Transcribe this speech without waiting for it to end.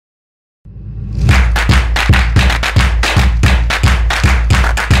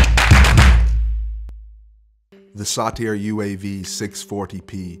The SATIR Uav640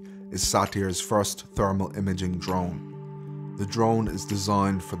 P is SATIR's first thermal imaging drone. The drone is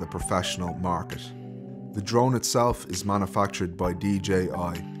designed for the professional market. The drone itself is manufactured by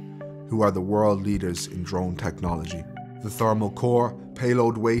DJI, who are the world leaders in drone technology. The thermal core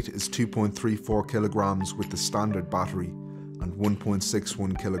payload weight is 2.34 kilograms with the standard battery and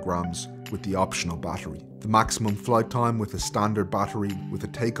 1.61 kilograms with the optional battery. The maximum flight time with a standard battery with a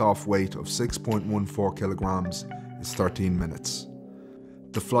takeoff weight of 6.14 kilograms is 13 minutes.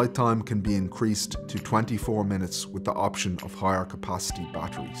 The flight time can be increased to 24 minutes with the option of higher capacity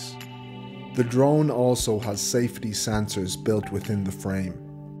batteries. The drone also has safety sensors built within the frame.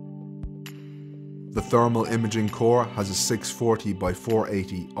 The thermal imaging core has a 640 by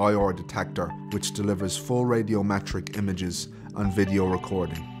 480 IR detector which delivers full radiometric images and video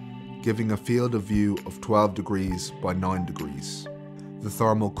recording, giving a field of view of 12 degrees by 9 degrees. The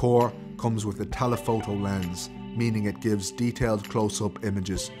thermal core comes with a telephoto lens, meaning it gives detailed close-up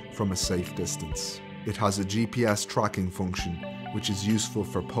images from a safe distance. It has a GPS tracking function, which is useful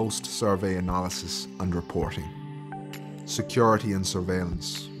for post-survey analysis and reporting. Security and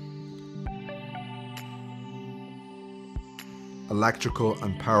surveillance. Electrical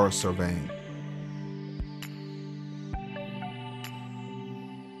and power surveying.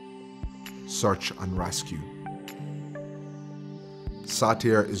 Search and rescue.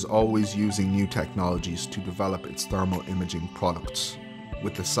 SATIR is always using new technologies to develop its thermal imaging products.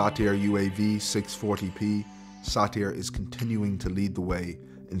 With the SATIR Uav640 P, SATIR is continuing to lead the way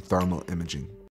in thermal imaging.